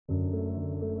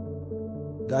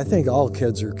I think all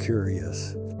kids are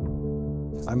curious.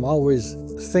 I'm always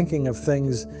thinking of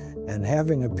things, and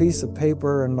having a piece of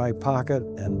paper in my pocket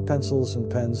and pencils and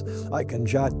pens, I can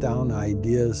jot down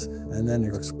ideas and then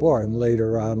explore them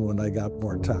later on when I got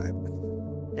more time.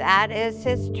 That is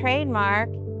his trademark.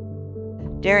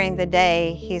 During the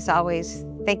day, he's always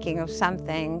thinking of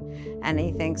something, and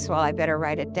he thinks, well, I better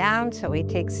write it down. So he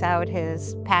takes out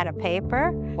his pad of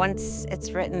paper. Once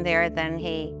it's written there, then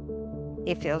he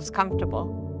feels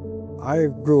comfortable. I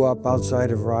grew up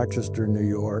outside of Rochester, New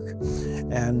York,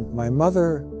 and my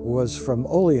mother was from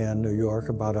Olean, New York,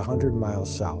 about 100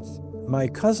 miles south. My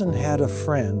cousin had a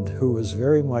friend who was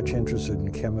very much interested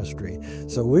in chemistry,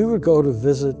 so we would go to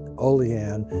visit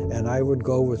Olean, and I would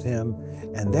go with him,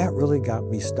 and that really got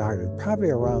me started,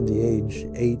 probably around the age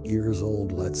 8 years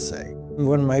old, let's say.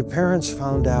 When my parents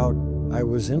found out I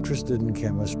was interested in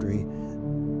chemistry,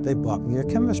 they bought me a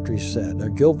chemistry set, a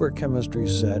Gilbert chemistry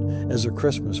set, as a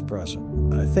Christmas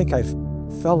present. I think I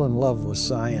fell in love with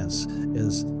science,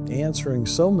 is answering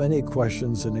so many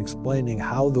questions and explaining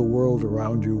how the world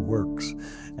around you works.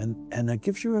 And it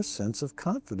gives you a sense of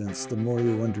confidence the more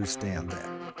you understand that.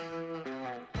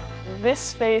 This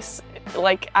space,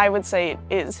 like I would say,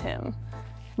 is him.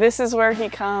 This is where he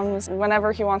comes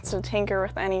whenever he wants to tinker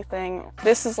with anything.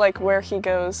 This is like where he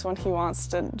goes when he wants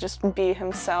to just be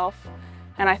himself.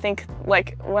 And I think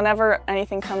like whenever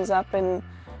anything comes up in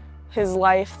his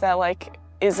life that like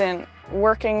isn't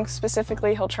working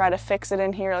specifically, he'll try to fix it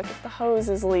in here. Like if the hose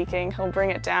is leaking, he'll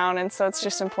bring it down. And so it's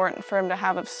just important for him to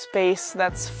have a space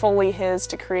that's fully his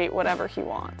to create whatever he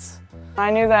wants.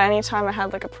 I knew that anytime I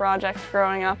had like a project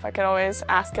growing up, I could always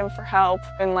ask him for help.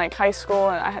 In like high school,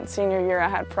 I had senior year, I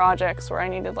had projects where I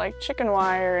needed like chicken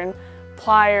wire and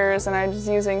pliers, and I was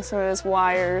using some of his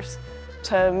wires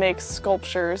to make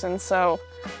sculptures, and so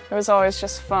it was always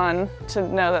just fun to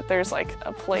know that there's like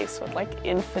a place with like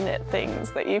infinite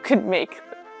things that you could make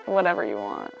whatever you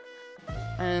want.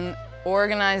 An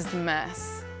organized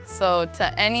mess. So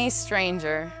to any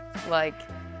stranger, like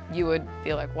you would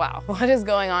be like, wow, what is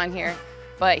going on here?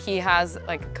 But he has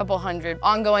like a couple hundred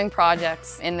ongoing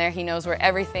projects in there. He knows where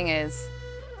everything is.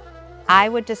 I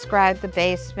would describe the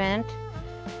basement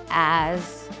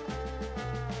as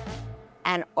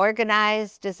an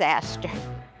organized disaster.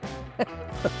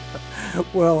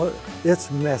 Well,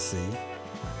 it's messy,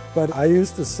 but I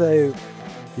used to say,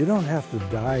 you don't have to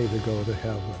die to go to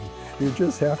heaven. You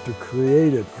just have to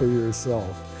create it for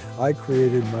yourself. I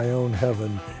created my own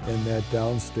heaven in that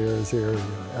downstairs area,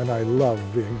 and I love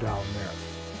being down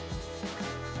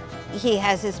there. He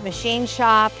has his machine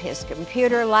shop, his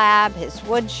computer lab, his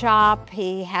wood shop.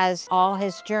 He has all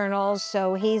his journals,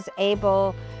 so he's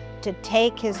able to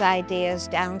take his ideas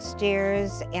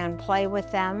downstairs and play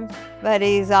with them. But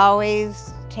he's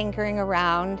always tinkering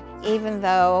around. Even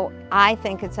though I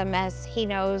think it's a mess, he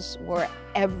knows where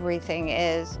everything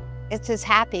is. It's his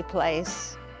happy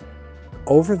place.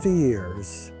 Over the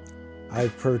years,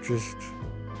 I've purchased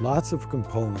lots of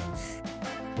components.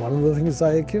 One of the things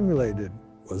I accumulated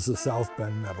was the South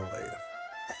Bend metal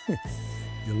lathe.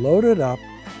 You load it up,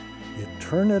 you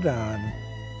turn it on,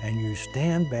 and you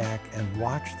stand back and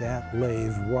watch that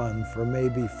lathe run for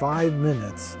maybe 5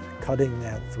 minutes cutting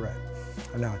that thread.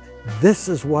 Now, this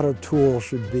is what a tool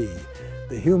should be.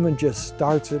 The human just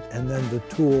starts it, and then the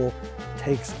tool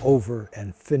takes over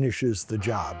and finishes the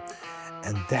job.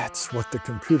 And that's what the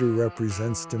computer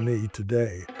represents to me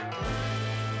today.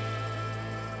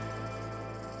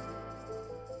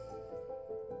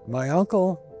 My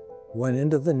uncle went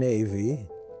into the Navy,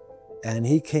 and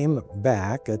he came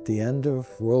back at the end of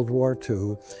World War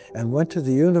II and went to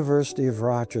the University of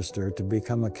Rochester to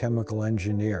become a chemical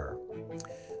engineer.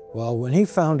 Well, when he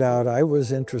found out I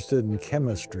was interested in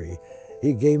chemistry,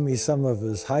 he gave me some of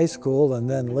his high school and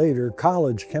then later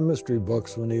college chemistry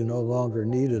books when he no longer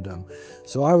needed them.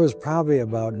 So I was probably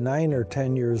about 9 or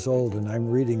 10 years old, and I'm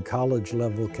reading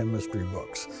college-level chemistry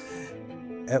books.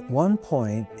 At one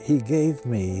point, he gave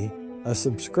me a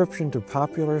subscription to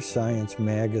Popular Science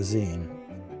magazine.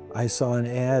 I saw an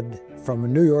ad from a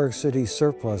New York City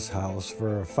surplus house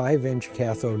for a 5-inch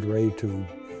cathode ray tube,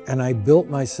 and I built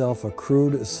myself a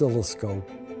crude oscilloscope,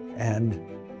 and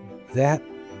that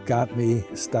got me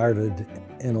started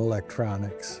in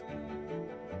electronics.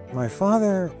 My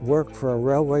father worked for a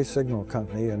railway signal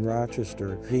company in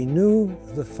Rochester. He knew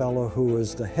the fellow who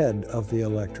was the head of the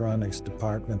electronics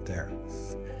department there.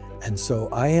 And so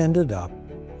I ended up,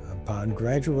 upon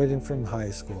graduating from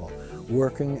high school,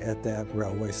 working at that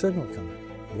railway signal company.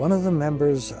 One of the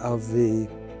members of the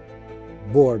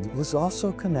board was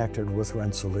also connected with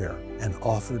Rensselaer and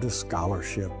offered a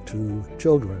scholarship to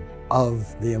children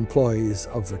of the employees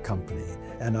of the company,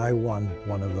 and I won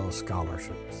one of those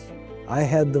scholarships. I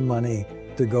had the money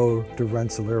to go to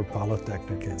Rensselaer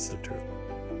Polytechnic Institute.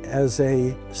 As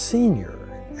a senior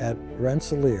at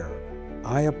Rensselaer,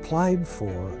 I applied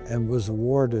for and was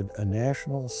awarded a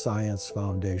National Science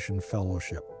Foundation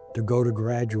Fellowship to go to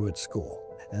graduate school,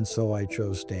 and so I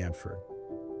chose Stanford.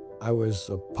 I was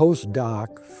a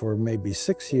postdoc for maybe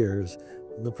 6 years.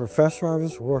 The professor I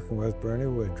was working with, Bernie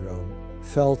Woodrow,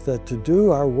 felt that to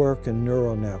do our work in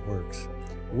neural networks,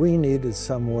 we needed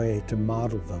some way to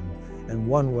model them, and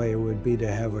one way would be to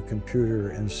have a computer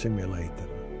and simulate them.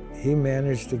 He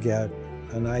managed to get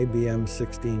an IBM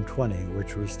 1620,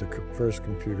 which was the first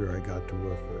computer I got to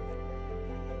work with.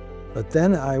 But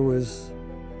then I was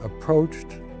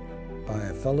approached by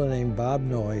a fellow named Bob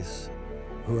Noyce,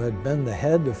 who had been the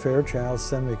head of Fairchild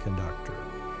Semiconductor.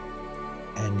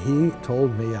 And he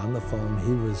told me on the phone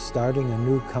he was starting a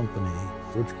new company,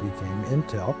 which became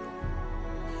Intel,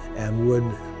 and would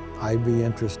I be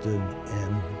interested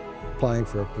in applying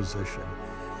for a position.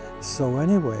 So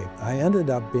anyway, I ended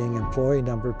up being employee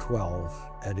number 12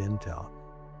 at Intel.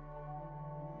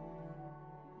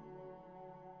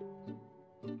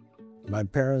 My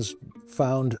parents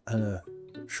found a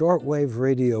shortwave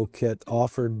radio kit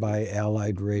offered by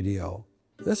Allied Radio.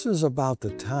 This was about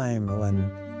the time when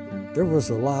there was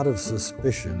a lot of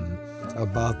suspicion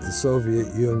about the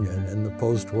Soviet Union in the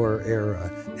post-war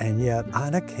era, and yet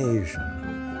on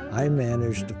occasion I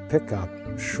managed to pick up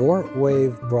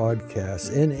shortwave broadcasts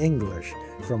in English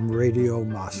from Radio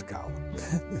Moscow.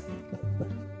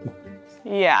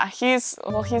 Yeah, he's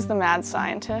the mad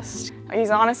scientist. He's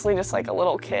honestly just like a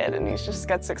little kid, and he just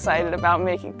gets excited about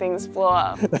making things blow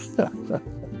up.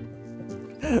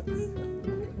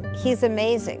 He's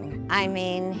amazing. I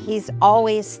mean, he's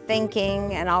always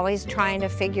thinking and always trying to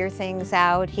figure things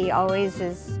out. He always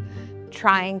is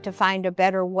trying to find a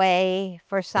better way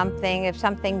for something. If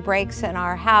something breaks in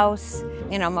our house,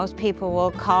 you know, most people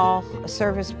will call a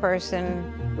service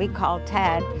person. We call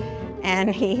Ted,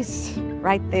 and he's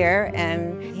right there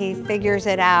and he figures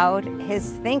it out.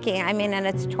 His thinking, I mean, and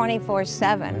it's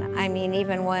 24/7. I mean,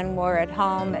 even when we're at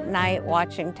home at night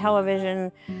watching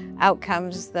television, out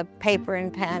comes the paper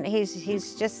and pen.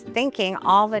 He's just thinking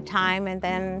all the time, and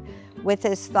then with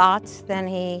his thoughts, then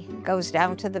he goes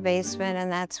down to the basement,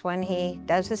 and that's when he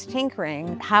does his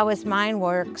tinkering. How his mind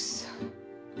works,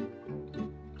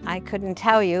 I couldn't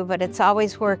tell you, but it's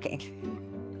always working.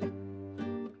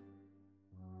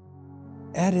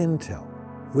 At Intel,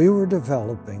 we were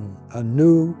developing a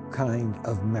new kind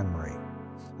of memory.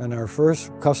 And our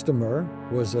first customer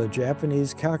was a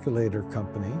Japanese calculator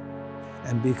company.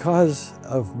 And because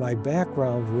of my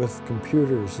background with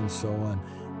computers and so on,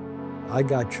 I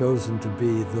got chosen to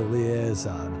be the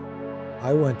liaison.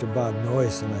 I went to Bob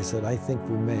Noyce and I said, I think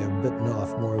we may have bitten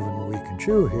off more than we can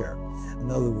chew here. In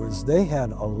other words, they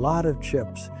had a lot of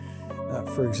chips.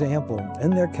 For example,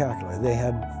 in their calculator, they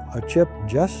had a chip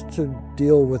just to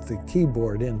deal with the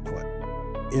keyboard input.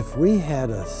 If we had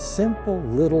a simple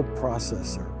little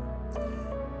processor,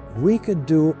 we could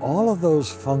do all of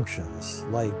those functions,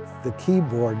 like the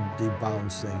keyboard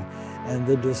debouncing and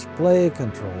the display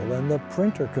control and the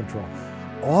printer control.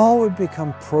 All would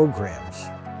become programs.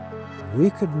 We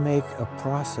could make a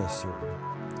processor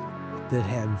that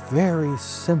had very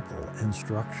simple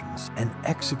instructions and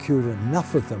execute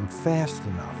enough of them fast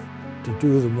enough to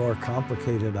do the more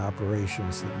complicated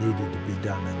operations that needed to be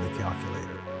done in the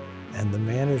calculator. And the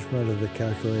management of the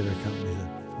calculator company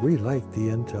said, we like the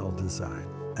Intel design.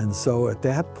 And so at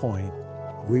that point,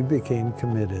 we became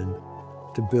committed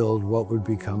to build what would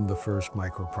become the first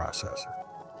microprocessor.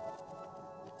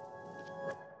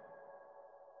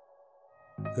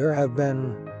 There have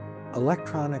been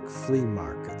electronic flea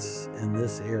markets in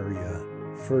this area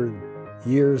for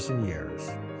years and years,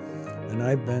 and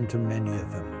I've been to many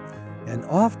of them. And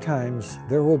oftentimes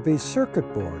there will be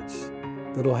circuit boards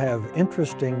that'll have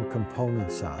interesting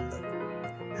components on them.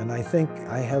 And I think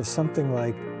I have something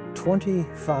like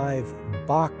 25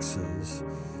 boxes.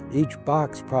 Each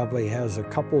box probably has a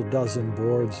couple dozen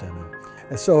boards in it.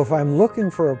 And so if I'm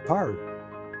looking for a part,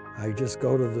 I just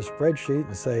go to the spreadsheet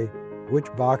and say,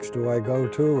 which box do I go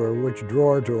to, or which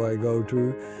drawer do I go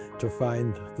to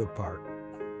find the part?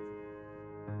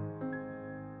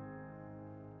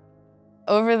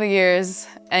 Over the years,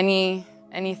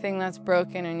 anything that's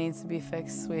broken or needs to be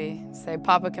fixed, we say,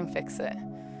 Papa can fix it.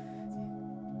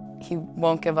 He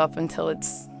won't give up until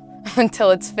it's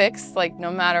fixed, like no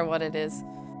matter what it is.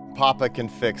 Papa can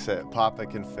fix it, Papa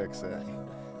can fix it.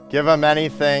 Give him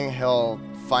anything, he'll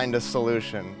find a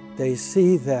solution. They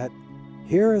see that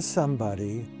here is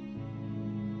somebody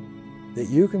that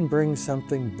you can bring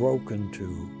something broken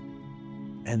to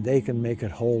and they can make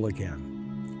it whole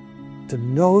again. To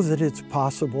know that it's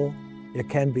possible, it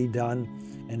can be done,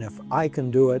 and if I can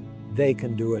do it, they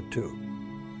can do it too.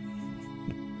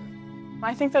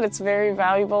 I think that it's very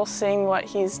valuable seeing what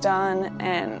he's done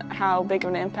and how big of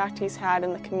an impact he's had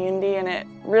in the community, and it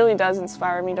really does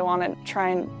inspire me to want to try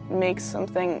and make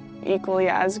something equally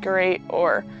as great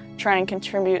or try and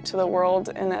contribute to the world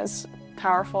in as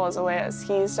powerful as a way as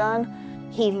he's done.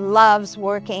 He loves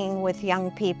working with young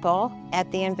people at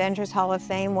the Inventors Hall of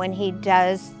Fame. When he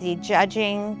does the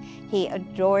judging, he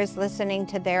adores listening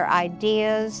to their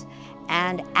ideas.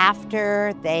 And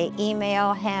after they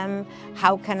email him,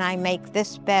 how can I make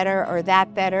this better or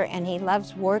that better? And he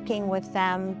loves working with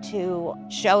them to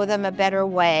show them a better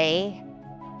way.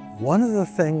 One of the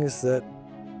things that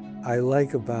I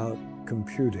like about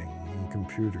computing and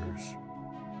computers,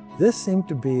 this seemed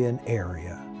to be an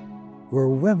area where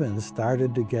women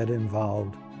started to get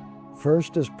involved,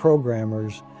 first as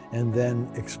programmers and then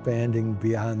expanding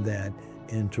beyond that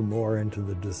into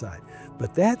the design.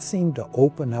 But that seemed to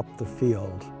open up the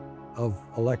field of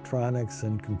electronics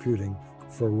and computing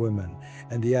for women.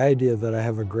 And the idea that I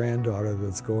have a granddaughter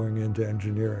that's going into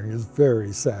engineering is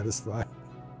very satisfying.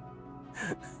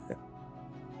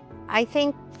 I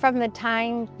think from the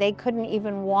time they couldn't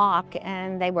even walk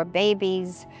and they were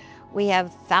babies, we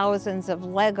have thousands of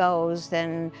Legos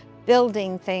and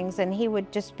building things, and he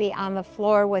would just be on the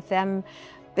floor with them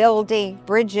building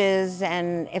bridges,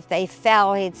 and if they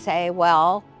fell, he'd say,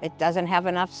 well, it doesn't have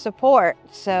enough support,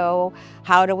 so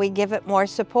how do we give it more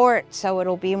support so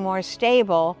it'll be more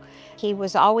stable? He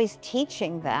was always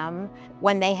teaching them.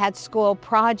 When they had school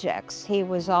projects, he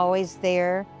was always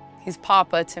there. He's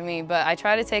Papa to me, but I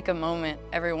try to take a moment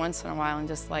every once in a while and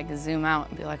just like zoom out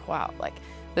and be like, wow, like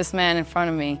this man in front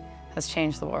of me has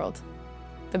changed the world.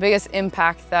 The biggest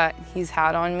impact that he's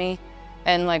had on me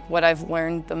and like what I've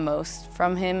learned the most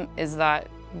from him is that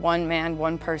one man,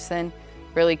 one person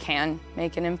really can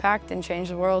make an impact and change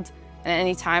the world. And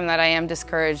any time that I am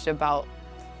discouraged about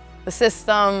the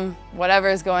system, whatever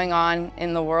is going on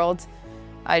in the world,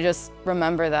 I just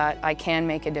remember that I can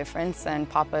make a difference, and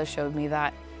Papa showed me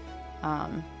that.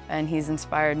 And he's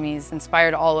inspired me, he's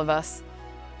inspired all of us.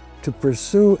 To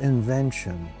pursue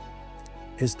invention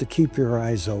is to keep your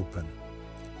eyes open,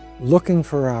 looking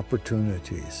for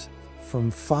opportunities. From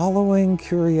following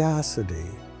curiosity,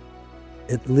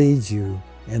 it leads you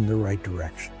in the right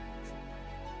direction.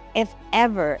 If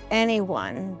ever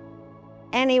anyone,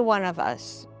 any one of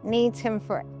us, needs him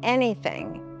for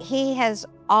anything, he has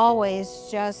always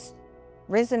just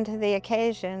risen to the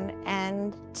occasion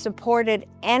and supported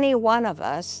any one of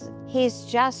us. He's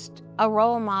just a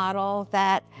role model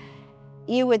that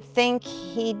you would think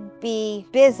he'd be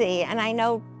busy, and I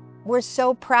know we're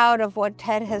so proud of what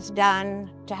Ted has done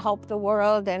to help the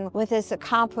world and with his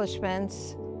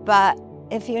accomplishments, but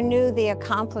if you knew the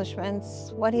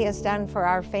accomplishments, what he has done for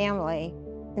our family,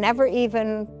 never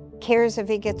even cares if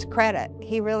he gets credit.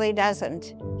 He really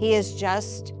doesn't. He is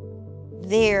just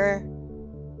there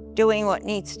doing what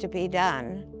needs to be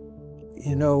done.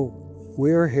 You know,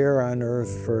 we're here on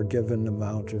Earth for a given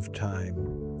amount of time,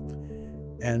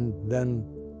 and then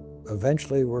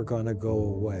eventually we're going to go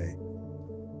away.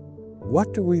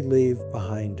 What do we leave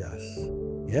behind us?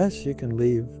 Yes, you can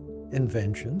leave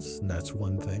inventions, and that's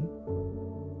one thing.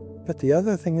 But the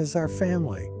other thing is our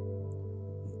family.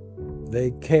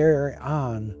 They carry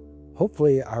on,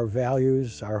 hopefully, our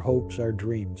values, our hopes, our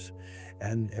dreams.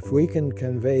 And if we can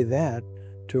convey that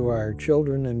to our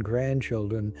children and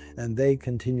grandchildren, and they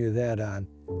continue that on,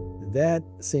 that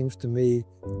seems to me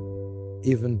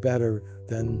even better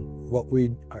than what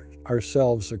we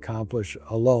ourselves accomplish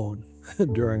alone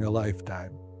during a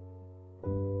lifetime.